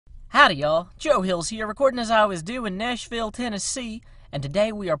Howdy y'all, Joe Hills here, recording as I always do in Nashville, Tennessee, and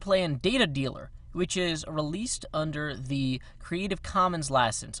today we are playing Data Dealer, which is released under the Creative Commons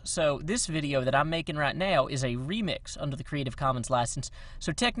license. So this video that I'm making right now is a remix under the Creative Commons license,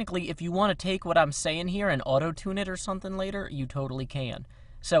 so technically if you want to take what I'm saying here and auto-tune it or something later, you totally can.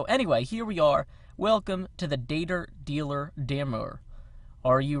 So anyway, here we are. Welcome to the Data Dealer demo.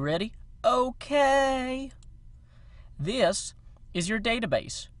 Are you ready? Okay. This is your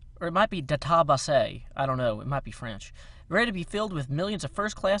database. Or it might be database, I don't know, it might be French. Ready to be filled with millions of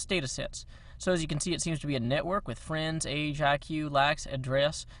first-class data sets. So as you can see, it seems to be a network with friends, age, IQ, likes,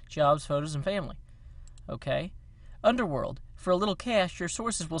 address, jobs, photos, and family. Okay. Underworld. For a little cash, your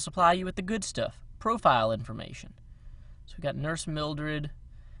sources will supply you with the good stuff. Profile information. So we got Nurse Mildred,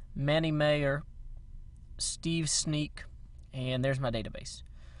 Manny Mayer, Steve Sneak, and there's my database.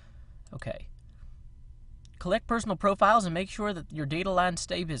 Okay. Collect personal profiles and make sure that your data lines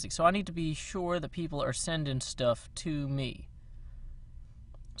stay busy. So I need to be sure that people are sending stuff to me.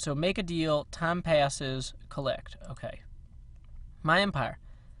 So make a deal, time passes, collect. Okay. My empire.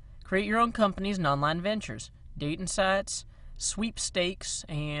 Create your own companies and online ventures, dating sites, sweepstakes,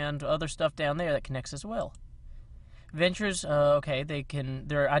 and other stuff down there that connects as well. Ventures, okay,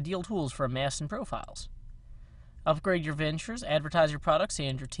 they're ideal tools for amassing profiles. Upgrade your ventures, advertise your products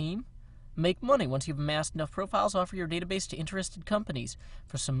and your team. Make money once you've amassed enough profiles. Offer your database to interested companies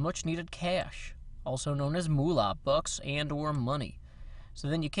for some much-needed cash, also known as moolah, bucks, and or money. So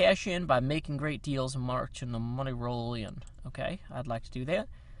then you cash in by making great deals and marching the money roll in. Okay, I'd like to do that.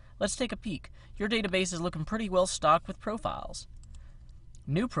 Let's take a peek. Your database is looking pretty well stocked with profiles.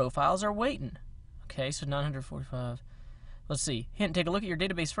 New profiles are waiting. Okay, so 945. Let's see. Hint, take a look at your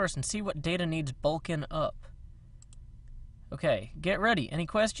database first and see what data needs bulking up. Okay, get ready. Any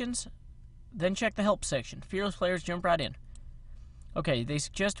questions? Then check the help section. Fearless players jump right in. Okay, they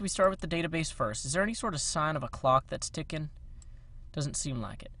suggest we start with the database first. Is there any sort of sign of a clock that's ticking? Doesn't seem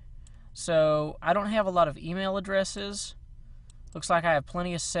like it. So, I don't have a lot of email addresses. Looks like I have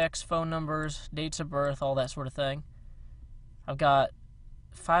plenty of sex, phone numbers, dates of birth, all that sort of thing. I've got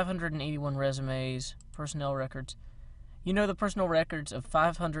 581 resumes, personnel records. You know the personnel records of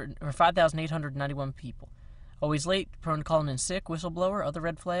 5,891 people. Always late, prone to calling in sick, whistleblower, other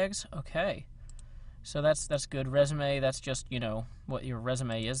red flags. Okay. So that's good. Resume, that's just, you know, what your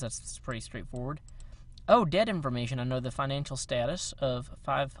resume is. That's pretty straightforward. Oh, debt information. I know the financial status of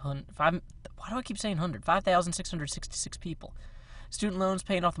 500, why do I keep saying 100? 5,666 people. Student loans,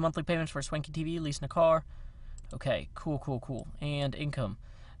 paying off the monthly payments for a swanky TV, leasing a car. Okay, cool. And income.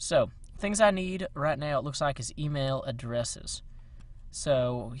 So, things I need right now, it looks like, is email addresses.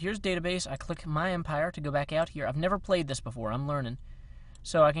 So here's database. I click my empire to go back out here. I've never played this before. I'm learning.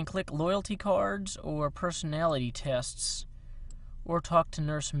 So I can click loyalty cards or personality tests or talk to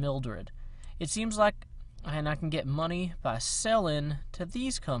Nurse Mildred. It seems like, and I can get money by selling to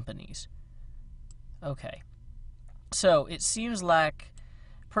these companies. Okay. So it seems like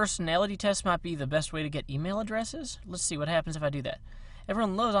personality tests might be the best way to get email addresses. Let's see what happens if I do that.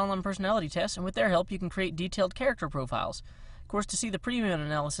 Everyone loves online personality tests, and with their help you can create detailed character profiles. Of course, to see the premium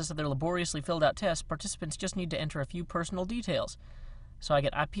analysis of their laboriously filled out tests, participants just need to enter a few personal details. So I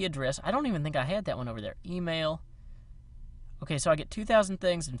get IP address. I don't even think I had that one over there. Email. Okay, so I get 2,000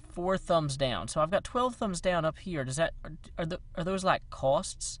 things and 4 thumbs down. So I've got 12 thumbs down up here. Does that are those like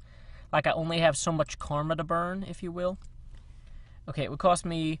costs? Like I only have so much karma to burn, if you will? Okay, it would cost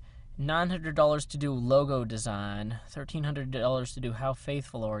me $900 to do logo design, $1,300 to do how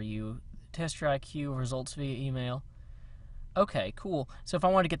faithful are you, test your IQ, results via email. Okay, cool. So if I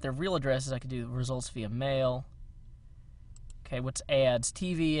wanted to get their real addresses, I could do results via mail. Okay, what's ads?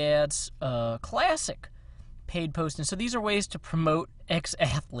 TV ads. Classic. Paid posting. So these are ways to promote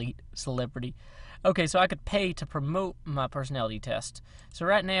ex-athlete celebrity. Okay, so I could pay to promote my personality test. So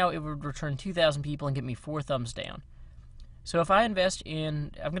right now, it would return 2,000 people and get me 4 thumbs down. So if I invest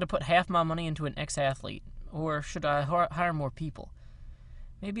in, I'm going to put half my money into an ex-athlete. Or should I hire more people?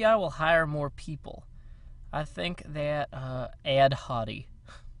 Maybe I will hire more people. I think that ad hottie.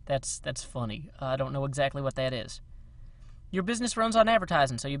 That's funny. I don't know exactly what that is. Your business runs on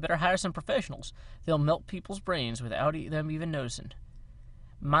advertising, so you better hire some professionals. They'll melt people's brains without them even noticing.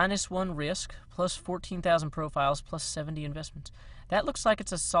 -1 risk, plus 14,000 profiles, plus 70 investments. That looks like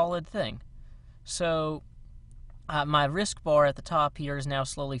it's a solid thing. So my risk bar at the top here is now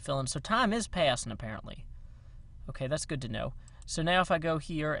slowly filling. So time is passing, apparently. Okay, that's good to know. So now if I go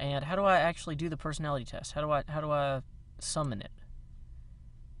here and how do I actually do the personality test? How do I summon it?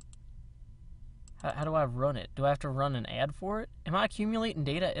 How do I run it? Do I have to run an ad for it? Am I accumulating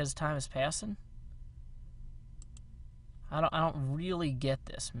data as time is passing? I don't really get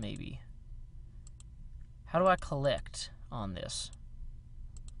this, maybe. How do I collect on this?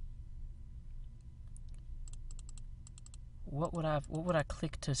 What would I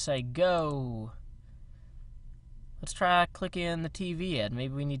click to say go? Let's try clicking the TV ad.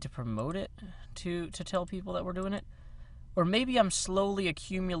 Maybe we need to promote it to tell people that we're doing it. Or maybe I'm slowly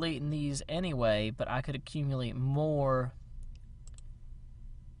accumulating these anyway, but I could accumulate more.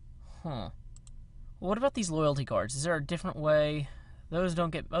 Huh. What about these loyalty cards? Is there a different way? Those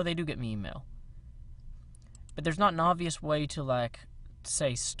don't get... Oh, they do get me email. But there's not an obvious way to, like,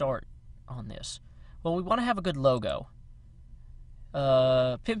 say start on this. Well, we want to have a good logo.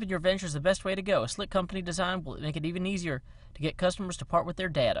 Pimping your venture is the best way to go. A slick company design will make it even easier to get customers to part with their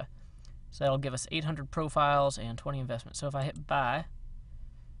data. So that'll give us 800 profiles and 20 investments. So if I hit buy,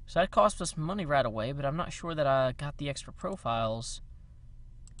 so that costs us money right away, but I'm not sure that I got the extra profiles.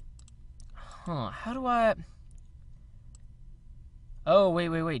 Huh, how do I... Oh,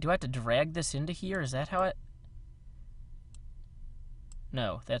 wait. Do I have to drag this into here? Is that how it...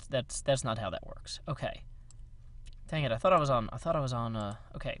 No, that's not how that works. Okay. Dang it, I thought I was on,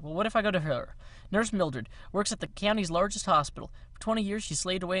 okay, well, what if I go to her? Nurse Mildred works at the county's largest hospital. For 20 years, she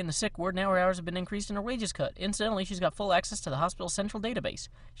slaved away in the sick ward. Now her hours have been increased and her wages cut. Incidentally, she's got full access to the hospital's central database.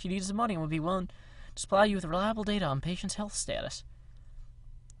 She needs the money and would be willing to supply you with reliable data on patients' health status.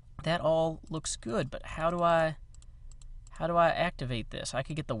 That all looks good, but how do I activate this? I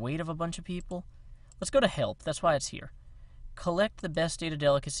could get the weight of a bunch of people. Let's go to help. That's why it's here. Collect the best data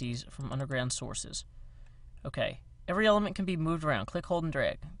delicacies from underground sources. Okay. Every element can be moved around. Click, hold, and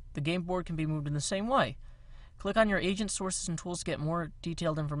drag. The game board can be moved in the same way. Click on your agent sources and tools to get more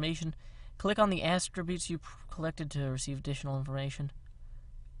detailed information. Click on the attributes you collected to receive additional information.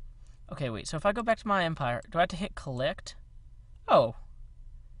 Okay, wait. So if I go back to my empire, do I have to hit collect? Oh.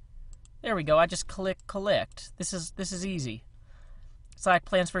 There we go. I just click collect. This is easy. It's like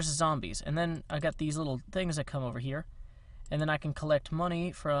Plants vs. Zombies. And then I got these little things that come over here. And then I can collect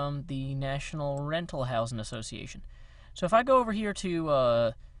money from the National Rental Housing Association. So if I go over here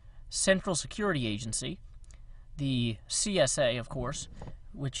to Central Security Agency, the CSA, of course,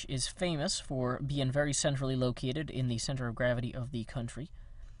 which is famous for being very centrally located in the center of gravity of the country.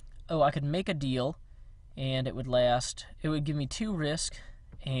 Oh, I could make a deal, and it would give me 2 risk,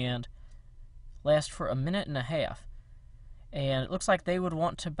 and last for 1.5 minutes. And it looks like they would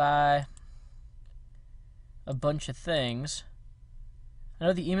want to buy a bunch of things. I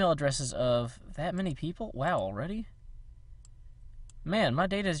know the email addresses of that many people. Wow, already? Man, my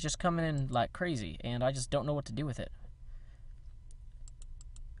data is just coming in like crazy, and I just don't know what to do with it.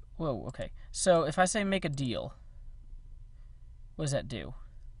 Whoa, okay. So if I say make a deal, what does that do?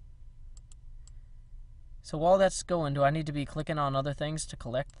 So while that's going, do I need to be clicking on other things to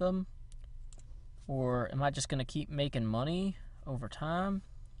collect them? Or am I just going to keep making money over time?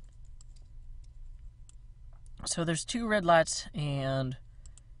 So there's 2 red lights and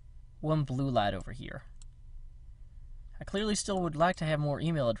 1 blue light over here. I clearly still would like to have more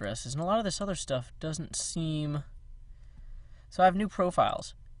email addresses, and a lot of this other stuff doesn't seem... So I have new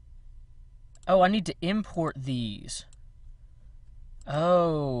profiles. Oh, I need to import these.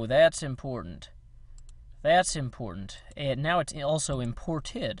 Oh, that's important. That's important. And now it's also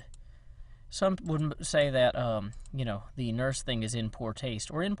imported. Some would say that, you know, the nurse thing is in poor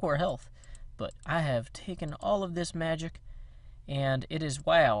taste or in poor health. But I have taken all of this magic, and it is,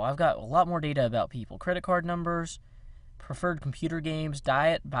 wow, I've got a lot more data about people. Credit card numbers, preferred computer games,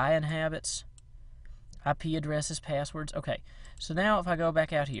 diet, buying habits, IP addresses, passwords. Okay, so now if I go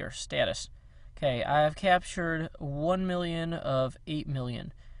back out here, status. Okay, I have captured 1 million of 8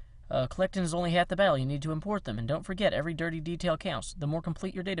 million. Collecting is only half the battle. You need to import them. And don't forget, every dirty detail counts. The more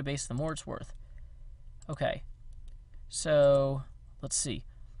complete your database, the more it's worth. Okay, so let's see.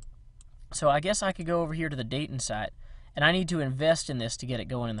 So I guess I could go over here to the Dayton site, and I need to invest in this to get it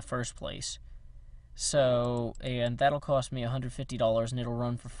going in the first place. So, and that'll cost me $150, and it'll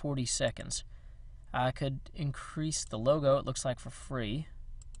run for 40 seconds. I could increase the logo, it looks like, for free.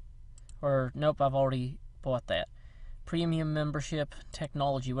 Or, nope, I've already bought that. Premium membership,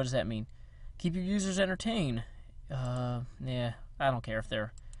 technology, what does that mean? Keep your users entertained. Yeah, I don't care if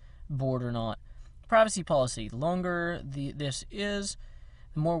they're bored or not. Privacy policy, the longer this is,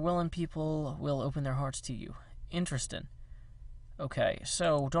 the more willing people will open their hearts to you. Interesting. Okay,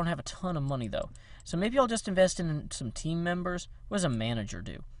 so don't have a ton of money, though. So maybe I'll just invest in some team members. What does a manager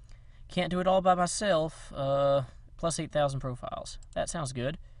do? Can't do it all by myself. Plus 8,000 profiles. That sounds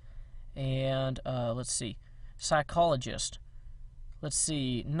good. And, let's see. Psychologist. Let's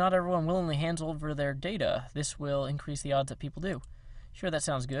see. Not everyone willingly hands over their data. This will increase the odds that people do. Sure, that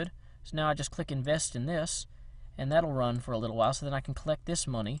sounds good. So now I just click invest in this. and that'll run for a little while, so then I can collect this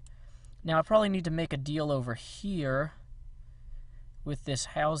money. Now, I probably need to make a deal over here with this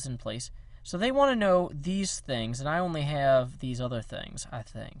housing place. So they want to know these things, and I only have these other things, I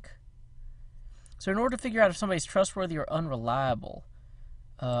think. So in order to figure out if somebody's trustworthy or unreliable,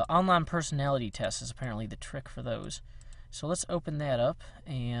 online personality test is apparently the trick for those. So let's open that up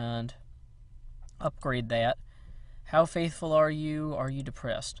and upgrade that. How faithful are you? Are you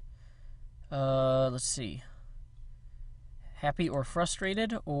depressed? Let's see. Happy or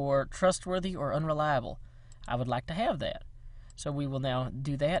frustrated, or trustworthy or unreliable? I would like to have that. So we will now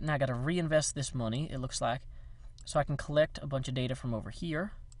do that, and I got to reinvest this money, it looks like, so I can collect a bunch of data from over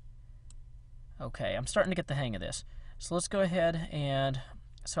here. Okay, I'm starting to get the hang of this. So let's go ahead and,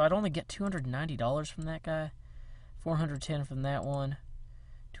 so I'd only get $290 from that guy, $410 from that one,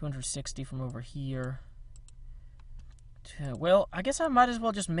 $260 from over here. Well, I guess I might as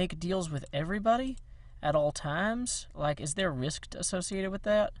well just make deals with everybody at all times. Like, is there risk associated with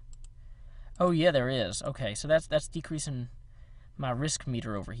that? Oh yeah, there is. Okay, so that's decreasing my risk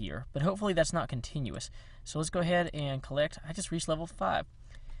meter over here, but hopefully that's not continuous. So let's go ahead and collect. I just reached level 5.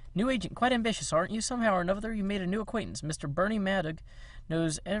 New agent, quite ambitious, aren't you? Somehow or another, you made a new acquaintance. Mr. Bernie Maddox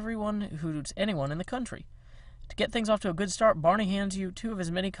knows anyone in the country. To get things off to a good start, Barney hands you 2 of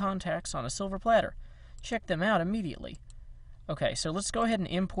his many contacts on a silver platter. Check them out immediately. Okay, so let's go ahead and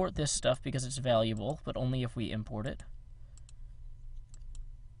import this stuff because it's valuable, but only if we import it.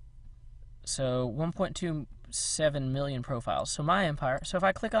 So 1.27 million profiles. So my empire. So if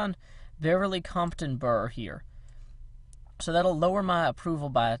I click on Beverly Compton Burr here, so that'll lower my approval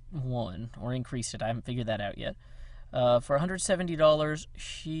by 1 or increase it. I haven't figured that out yet. For $170,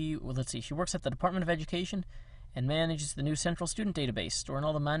 she works at the Department of Education and manages the new central student database, storing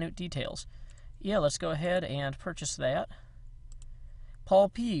all the minute details. Yeah, let's go ahead and purchase that. Paul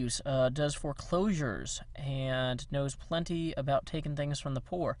Peeves does foreclosures and knows plenty about taking things from the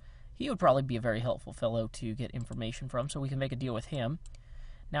poor. He would probably be a very helpful fellow to get information from, so we can make a deal with him.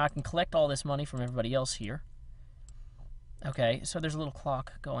 Now I can collect all this money from everybody else here. Okay, so there's a little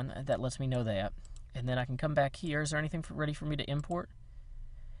clock going that lets me know that. And then I can come back here. Is there anything ready for me to import?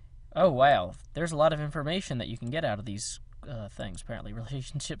 Oh, wow. There's a lot of information that you can get out of these things, apparently.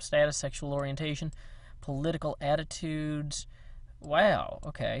 Relationship status, sexual orientation, political attitudes. Wow,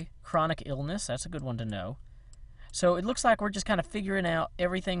 okay. Chronic illness, that's a good one to know. So it looks like we're just kind of figuring out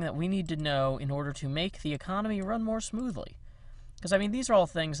everything that we need to know in order to make the economy run more smoothly. Because, I mean, these are all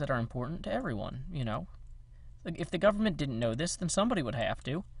things that are important to everyone, you know. If the government didn't know this, then somebody would have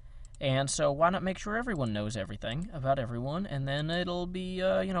to. And so why not make sure everyone knows everything about everyone, and then it'll be,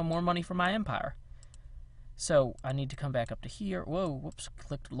 more money for my empire. So I need to come back up to here. Whoa, whoops,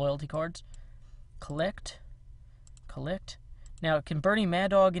 clicked loyalty cards. Collect. Now, can Bernie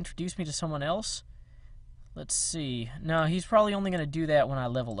Mad Dog introduce me to someone else? Let's see. No, he's probably only going to do that when I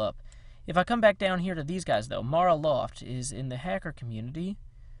level up. If I come back down here to these guys, though, Mara Loft is in the hacker community,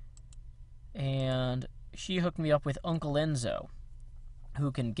 and she hooked me up with Uncle Enzo,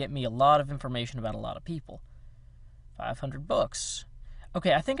 who can get me a lot of information about a lot of people. 500 books.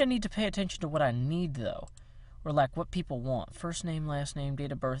 Okay, I think I need to pay attention to what I need, though, or like what people want. First name, last name,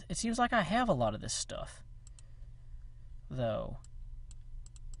 date of birth. It seems like I have a lot of this stuff, though.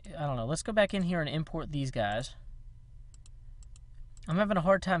 I don't know. Let's go back in here and import these guys. I'm having a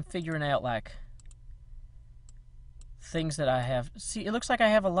hard time figuring out, like, things that I have. See, it looks like I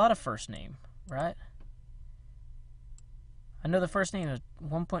have a lot of first name, right? I know the first name is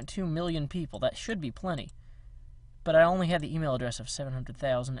 1.2 million people. That should be plenty. But I only have the email address of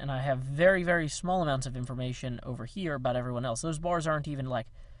 700,000, and I have very, very small amounts of information over here about everyone else. Those bars aren't even, like,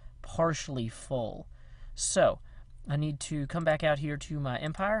 partially full. So I need to come back out here to my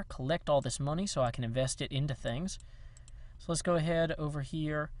empire, collect all this money so I can invest it into things. So let's go ahead over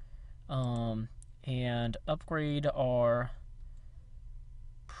here and upgrade our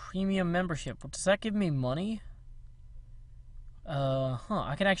premium membership. Does that give me money?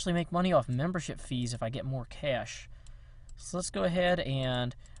 I can actually make money off membership fees if I get more cash. So let's go ahead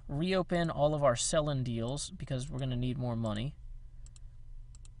and reopen all of our sell-in deals because we're going to need more money.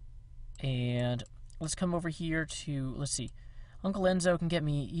 And let's come over here to, let's see, Uncle Enzo can get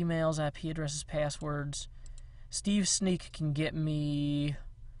me emails, IP addresses, passwords. Steve Sneak can get me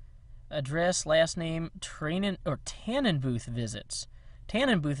address, last name, Tannin booth visits.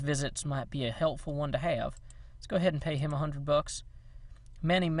 Tannin booth visits might be a helpful one to have. Let's go ahead and pay him $100.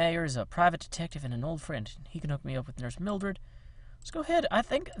 Manny Mayer is a private detective and an old friend. He can hook me up with Nurse Mildred. Let's go ahead. I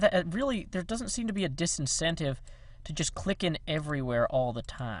think that really there doesn't seem to be a disincentive to just click in everywhere all the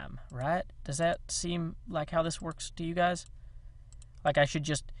time, right? Does that seem like how this works to you guys? Like I should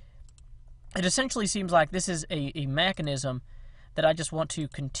just It essentially seems like this is a mechanism that I just want to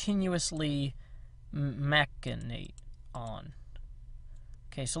continuously machinate on.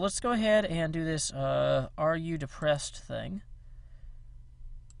 Okay, so let's go ahead and do this are you depressed thing,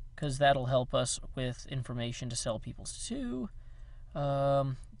 because that'll help us with information to sell people to.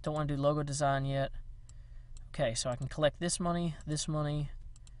 Don't want to do logo design yet. Okay, so I can collect this money,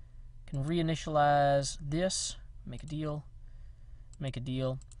 can reinitialize this, make a deal.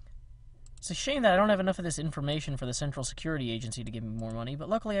 It's a shame that I don't have enough of this information for the Central Security Agency to give me more money, but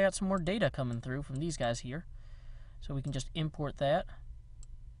luckily I got some more data coming through from these guys here. So we can just import that.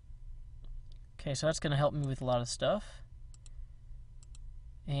 Okay, so that's going to help me with a lot of stuff.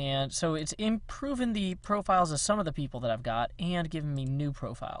 And so it's improving the profiles of some of the people that I've got and giving me new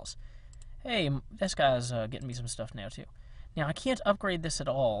profiles. Hey, this guy's getting me some stuff now too. Now I can't upgrade this at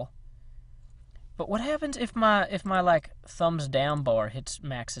all. But what happens if my like thumbs down bar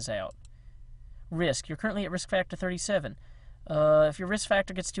maxes out? Risk. You're currently at risk factor 37. If your risk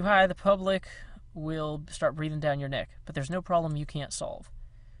factor gets too high, the public will start breathing down your neck. But there's no problem you can't solve.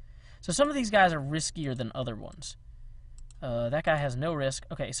 So some of these guys are riskier than other ones. That guy has no risk.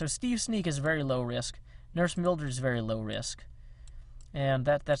 Okay, so Steve Sneak is very low risk. Nurse Mildred is very low risk. And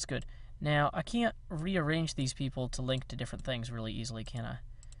that's good. Now, I can't rearrange these people to link to different things really easily, can I?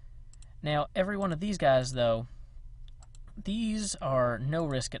 Now, every one of these guys, though, these are no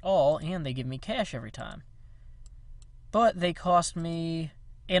risk at all, and they give me cash every time. But they cost me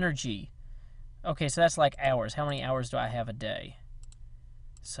energy. Okay, so that's like hours. How many hours do I have a day?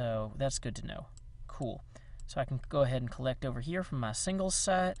 So that's good to know. Cool. So I can go ahead and collect over here from my singles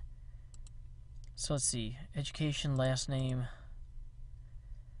site. So let's see. Education, last name.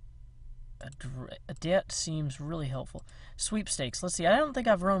 A debt seems really helpful. Sweepstakes. Let's see. I don't think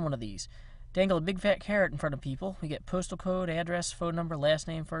I've run one of these. Dangle a big fat carrot in front of people. We get postal code, address, phone number, last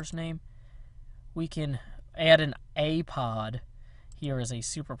name, first name. We can add an A-pod here as a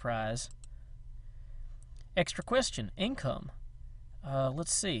super prize. Extra question. Income.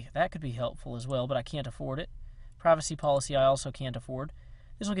 Let's see. That could be helpful as well, but I can't afford it. Privacy policy I also can't afford.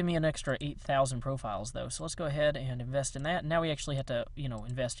 This will give me an extra 8,000 profiles, though. So let's go ahead and invest in that. Now we actually have to,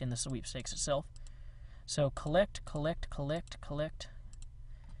 invest in the sweepstakes itself. So collect.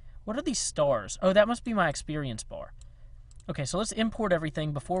 What are these stars? Oh, that must be my experience bar. Okay, so let's import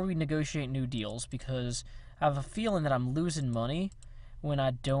everything before we negotiate new deals, because I have a feeling that I'm losing money when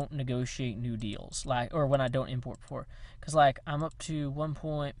I don't negotiate new deals, or when I don't import before. Because, I'm up to 1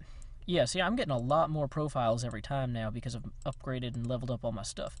 point... Yeah, see, I'm getting a lot more profiles every time now because I've upgraded and leveled up all my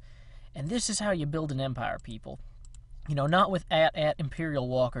stuff. And this is how you build an empire, people. Not with at Imperial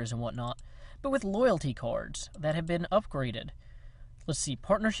Walkers and whatnot, but with loyalty cards that have been upgraded. Let's see,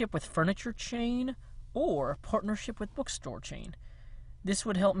 partnership with furniture chain or partnership with bookstore chain. This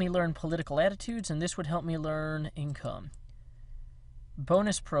would help me learn political attitudes, and this would help me learn income.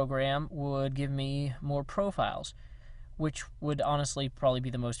 Bonus program would give me more profiles, which would honestly probably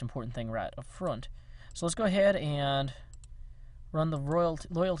be the most important thing right up front. So let's go ahead and run the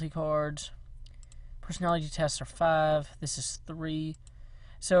loyalty cards. Personality tests are 5. This is 3.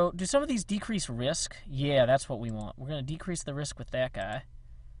 So do some of these decrease risk? Yeah, that's what we want. We're going to decrease the risk with that guy.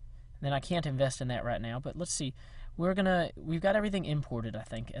 And then I can't invest in that right now, but let's see. We've got everything imported, I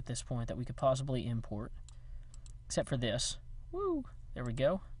think, at this point that we could possibly import. Except for this. Woo! There we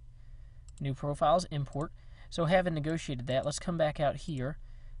go. New profiles, import. So having negotiated that, let's come back out here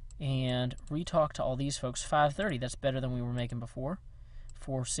and re-talk to all these folks. 530, that's better than we were making before.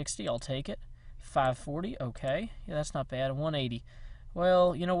 460, I'll take it. 540, okay. Yeah, that's not bad. 180.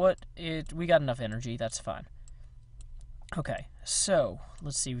 Well, you know what? We got enough energy. That's fine. Okay, so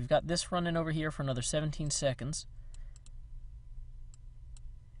let's see. We've got this running over here for another 17 seconds.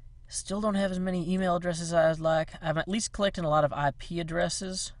 Still don't have as many email addresses as I'd like. I'm at least collecting a lot of IP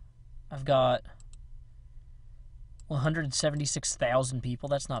addresses. I've got 176,000 people.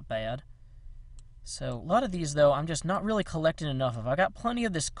 That's not bad. So a lot of these, though, I'm just not really collecting enough of. I got plenty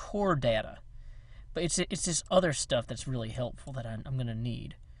of this core data, but it's this other stuff that's really helpful that I'm going to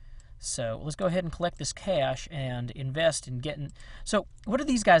need. So let's go ahead and collect this cash and invest in getting... So what do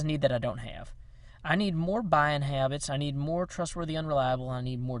these guys need that I don't have? I need more buying habits. I need more trustworthy, unreliable. I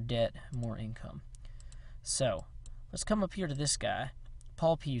need more debt, more income. So let's come up here to this guy,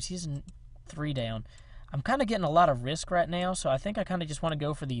 Paul Pews. He's 3 down. I'm kind of getting a lot of risk right now, so I think I kind of just want to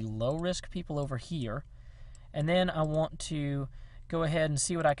go for the low-risk people over here. And then I want to go ahead and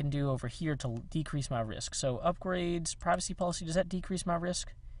see what I can do over here to decrease my risk. So upgrades, privacy policy, does that decrease my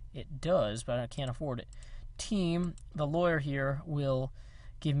risk? It does, but I can't afford it. Team, the lawyer here, will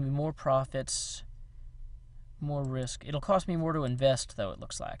give me more profits, more risk. It'll cost me more to invest, though, it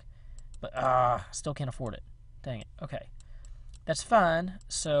looks like. But, still can't afford it. Dang it. Okay. That's fine.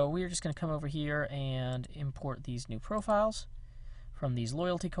 So we're just going to come over here and import these new profiles from these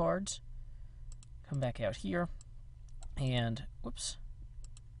loyalty cards. Come back out here and, whoops,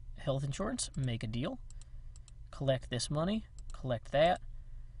 health insurance, make a deal. Collect this money, collect that.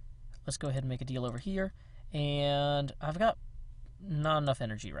 Let's go ahead and make a deal over here. And I've got not enough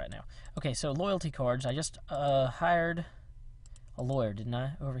energy right now. Okay, so loyalty cards. I just hired a lawyer, didn't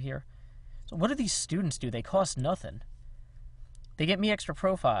I, over here? So what do these students do? They cost nothing. They get me extra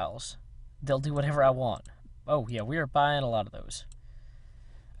profiles. They'll do whatever I want. Oh, yeah, we are buying a lot of those.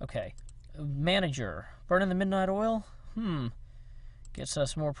 Okay. Manager. Burning the midnight oil? Gets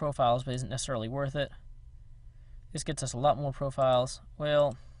us more profiles, but isn't necessarily worth it. This gets us a lot more profiles.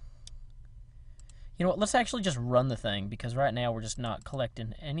 Well, you know what? Let's actually just run the thing, because right now we're just not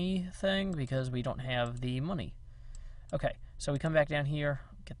collecting anything because we don't have the money. Okay, so we come back down here,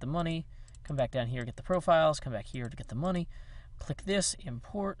 get the money. Come back down here, get the profiles. Come back here to get the money. Click this,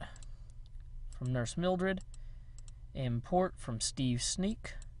 import from Nurse Mildred. Import from Steve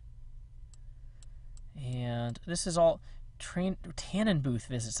Sneak. And this is all tannin booth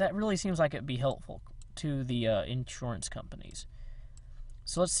visits. That really seems like it'd be helpful to the insurance companies.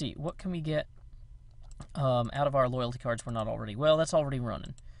 So let's see, what can we get out of our loyalty cards we're not already? Well, that's already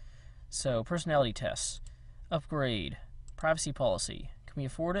running. So personality tests, upgrade, privacy policy. Can we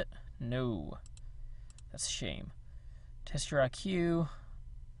afford it? No. That's a shame. Test your IQ.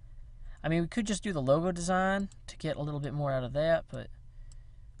 I mean, we could just do the logo design to get a little bit more out of that, but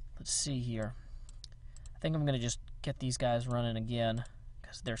let's see here. I think I'm going to just get these guys running again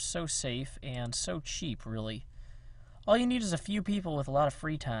because they're so safe and so cheap, really. All you need is a few people with a lot of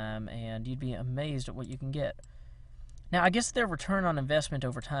free time, and you'd be amazed at what you can get. Now, I guess their return on investment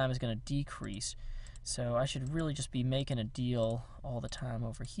over time is going to decrease, so I should really just be making a deal all the time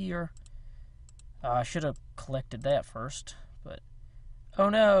over here. I should have collected that first, but... Oh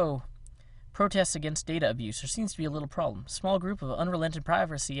no! Protests against data abuse. There seems to be a little problem. Small group of unrelenting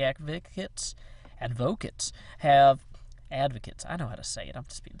privacy advocates have... Advocates. I know how to say it. I'm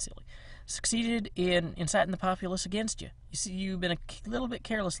just being silly. Succeeded in inciting the populace against you. You see, you've been a little bit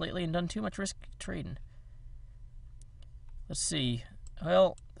careless lately and done too much risk trading. Let's see.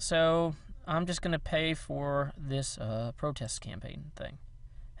 Well, so I'm just going to pay for this protest campaign thing.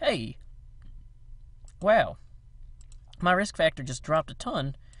 Hey! Wow. My risk factor just dropped a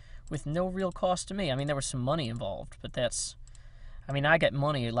ton with no real cost to me. I mean, there was some money involved, but that's... I mean, I get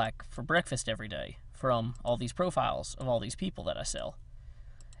money, like, for breakfast every day from all these profiles of all these people that I sell.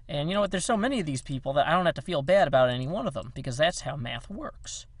 And you know what? There's so many of these people that I don't have to feel bad about any one of them, because that's how math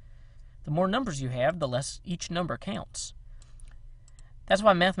works. The more numbers you have, the less each number counts. That's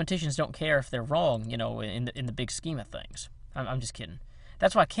why mathematicians don't care if they're wrong, you know, in the big scheme of things. I'm just kidding.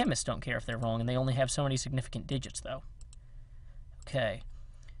 That's why chemists don't care if they're wrong, and they only have so many significant digits, though. Okay.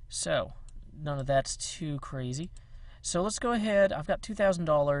 So, none of that's too crazy. So let's go ahead. I've got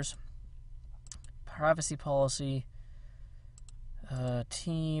 $2,000. Privacy policy.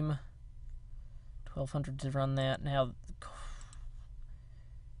 Team. 1,200 to run that. Now,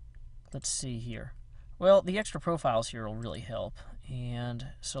 let's see here. Well, the extra profiles here will really help. And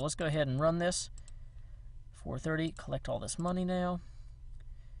so let's go ahead and run this. 430. Collect all this money now.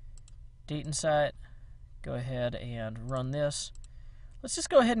 Date and site. Go ahead and run this. Let's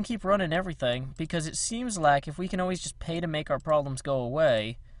just go ahead and keep running everything, because it seems like if we can always just pay to make our problems go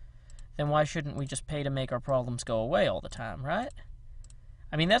away, then why shouldn't we just pay to make our problems go away all the time, right?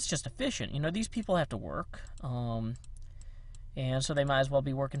 I mean, that's just efficient. You know, these people have to work, and so they might as well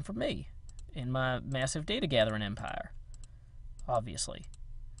be working for me in my massive data gathering empire, obviously.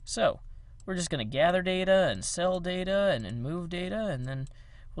 So, we're just going to gather data and sell data and move data, and then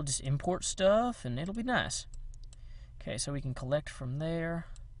we'll just import stuff, and it'll be nice. Okay, so we can collect from there.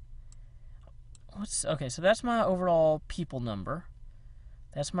 Okay, so that's my overall people number.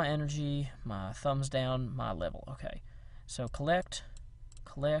 That's my energy, my thumbs down, my level. Okay, so collect,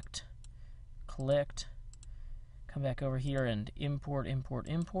 collect, collect. Come back over here and import, import,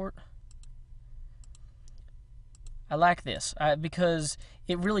 import. I like this because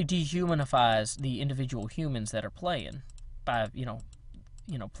it really dehumanifies the individual humans that are playing by, you know,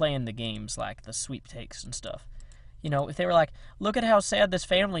 playing the games like the sweepstakes and stuff. You know, if they were like, look at how sad this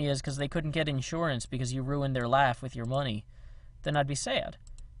family is because they couldn't get insurance because you ruined their life with your money, then I'd be sad.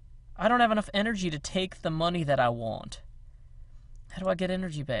 I don't have enough energy to take the money that I want. How do I get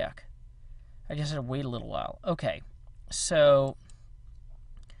energy back? I guess I have to wait a little while. Okay, so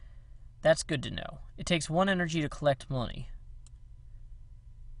that's good to know. It takes 1 energy to collect money.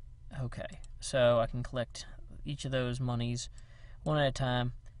 Okay, so I can collect each of those monies one at a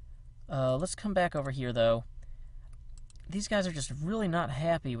time. Let's come back over here, though. These guys are just really not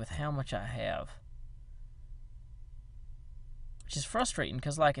happy with how much I have. Which is frustrating,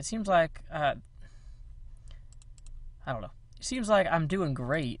 because, like, it seems like, I don't know. It seems like I'm doing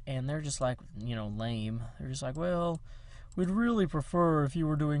great, and they're just, like, you know, lame. They're just like, well, we'd really prefer if you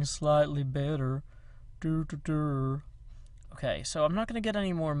were doing slightly better. Okay, so I'm not going to get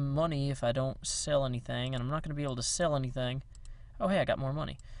any more money if I don't sell anything, and I'm not going to be able to sell anything. Oh, hey, I got more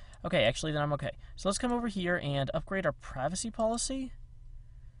money. Okay, actually, then I'm okay. So let's come over here and upgrade our privacy policy.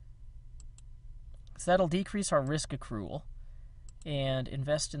 So that'll decrease our risk accrual. And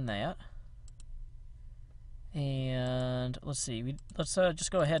invest in that. And let's see. Let's just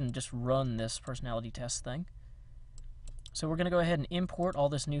go ahead and just run this personality test thing. So we're going to go ahead and import all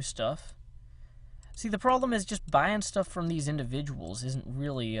this new stuff. See, the problem is just buying stuff from these individuals isn't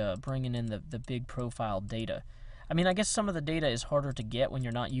really bringing in the big profile data. I mean, I guess some of the data is harder to get when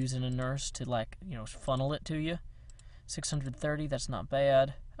you're not using a nurse to, like, you know, funnel it to you. 630, that's not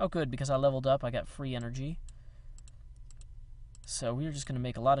bad. Oh, good, because I leveled up, I got free energy. So we're just going to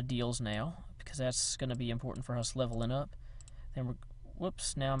make a lot of deals now, because that's going to be important for us leveling up. Then we're,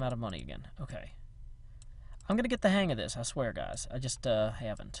 whoops, now I'm out of money again. Okay. I'm going to get the hang of this, I swear, guys. I just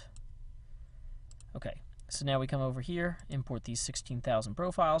haven't. Okay, so now we come over here, import these 16,000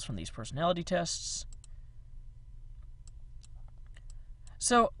 profiles from these personality tests.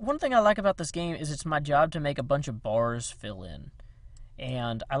 So, one thing I like about this game is it's my job to make a bunch of bars fill in.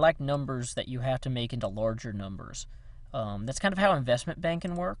 And I like numbers that you have to make into larger numbers. That's kind of how investment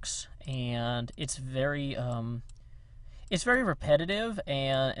banking works, and it's very repetitive,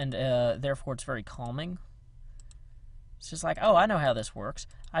 and therefore it's very calming. It's just like, oh, I know how this works.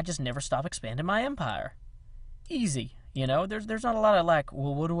 I just never stop expanding my empire. Easy, you know? There's not a lot of, like,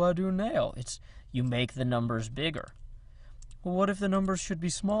 well, what do I do now? It's, you make the numbers bigger. Well, what if the numbers should be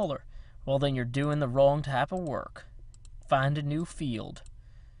smaller? Well, then you're doing the wrong type of work. Find a new field.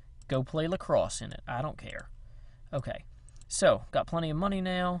 Go play lacrosse in it. I don't care. Okay, so, got plenty of money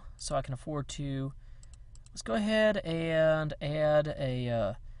now, so I can afford to... Let's go ahead and add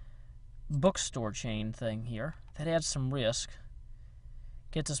a bookstore chain thing here. That adds some risk.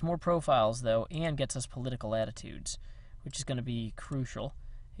 Gets us more profiles, though, and gets us political attitudes, which is going to be crucial.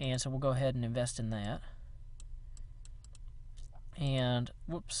 And so we'll go ahead and invest in that. And,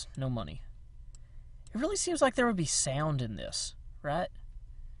 whoops, no money. It really seems like there would be sound in this, right?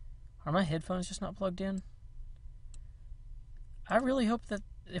 Are my headphones just not plugged in? I really hope that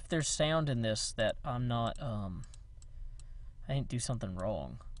if there's sound in this that I'm not, I didn't do something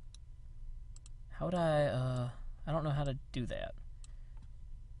wrong. How would I don't know how to do that.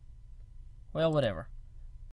 Well, whatever.